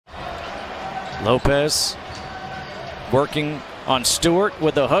Lopez working on Stewart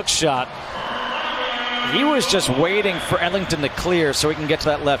with the hook shot. He was just waiting for Ellington to clear so he can get to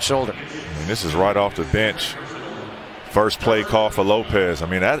that left shoulder. And this is right off the bench. First play call for Lopez. I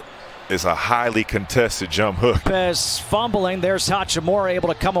mean, that is a highly contested jump hook. Lopez fumbling. There's Hachimura able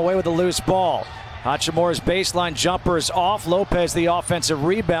to come away with a loose ball. Hachimura's baseline jumper is off. Lopez, the offensive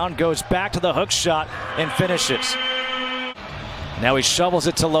rebound, goes back to the hook shot and finishes. Now he shovels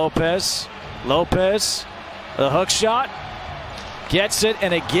it to Lopez. Lopez, the hook shot, gets it,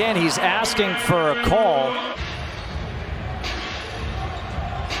 and again he's asking for a call.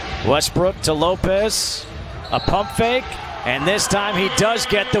 Westbrook to Lopez, a pump fake, and this time he does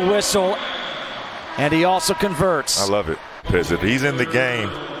get the whistle, and he also converts. I love it, because if he's in the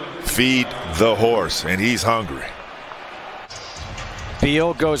game, feed the horse, and he's hungry.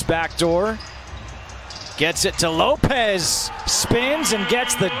 Beal goes backdoor, gets it to Lopez, spins and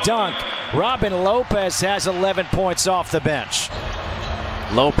gets the dunk. Robin Lopez has 11 points off the bench.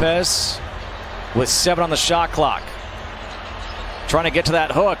 Lopez with 7 on the shot clock. Trying to get to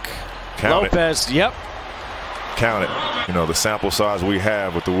that hook. Count Lopez, it. Yep. Count it. You know, the sample size we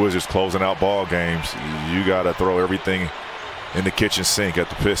have with the Wizards closing out ball games, you got to throw everything in the kitchen sink at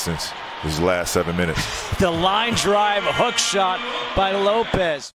the Pistons these last 7 minutes. The line drive hook shot by Lopez.